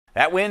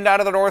That wind out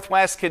of the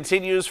northwest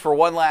continues for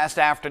one last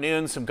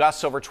afternoon. Some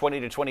gusts over 20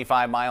 to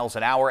 25 miles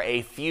an hour,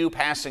 a few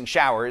passing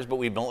showers, but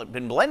we've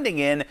been blending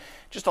in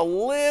just a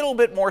little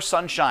bit more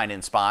sunshine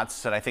in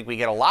spots, and I think we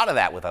get a lot of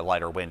that with a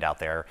lighter wind out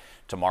there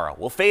tomorrow.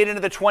 We'll fade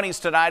into the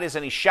 20s tonight as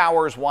any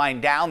showers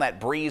wind down, that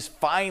breeze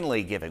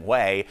finally giving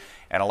way,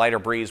 and a lighter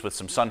breeze with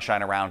some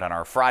sunshine around on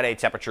our Friday.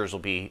 Temperatures will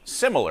be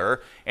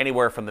similar,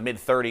 anywhere from the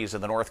mid-30s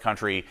in the North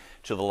Country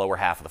to the lower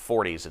half of the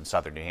 40s in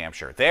southern New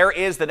Hampshire. There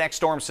is the next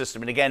storm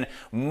system, and again,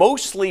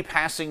 mostly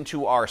passing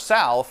to our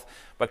south,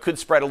 but could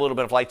spread a little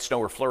bit of light snow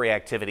or flurry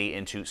activity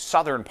into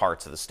southern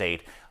parts of the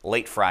state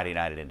late Friday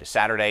night and into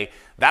Saturday.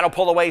 That'll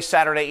pull away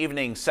Saturday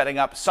evening, setting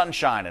up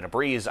sunshine and a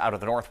breeze out of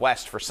the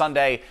northwest for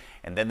Sunday.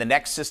 And then the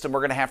next system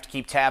we're going to have to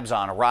keep tabs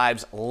on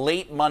arrives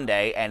late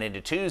Monday and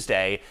into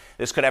Tuesday.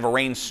 This could have a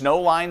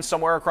rain-snow line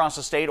somewhere across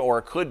the state, or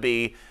it could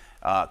be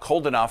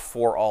cold enough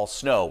for all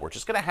snow. We're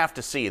just going to have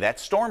to see. That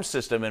storm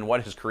system and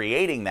what is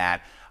creating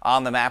that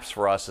on the maps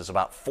for us is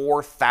about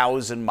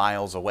 4,000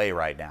 miles away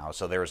right now.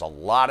 So there's a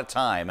lot of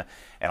time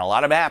and a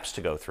lot of maps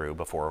to go through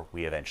before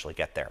we eventually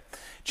get there.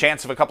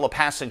 Chance of a couple of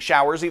passing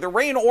showers, either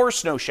rain or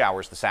snow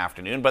showers this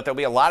afternoon, but there'll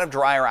be a lot of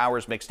drier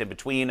hours mixed in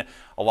between,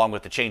 along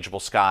with the changeable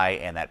sky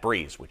and that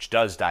breeze, which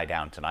does die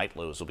down tonight.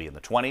 Lows will be in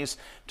the 20s.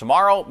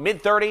 Tomorrow,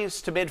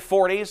 mid-30s to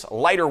mid-40s,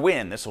 lighter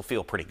wind. This will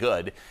feel pretty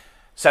good.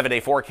 7-day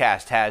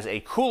forecast has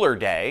a cooler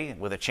day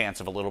with a chance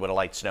of a little bit of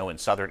light snow in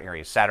southern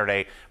areas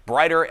Saturday,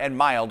 brighter and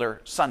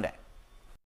milder Sunday.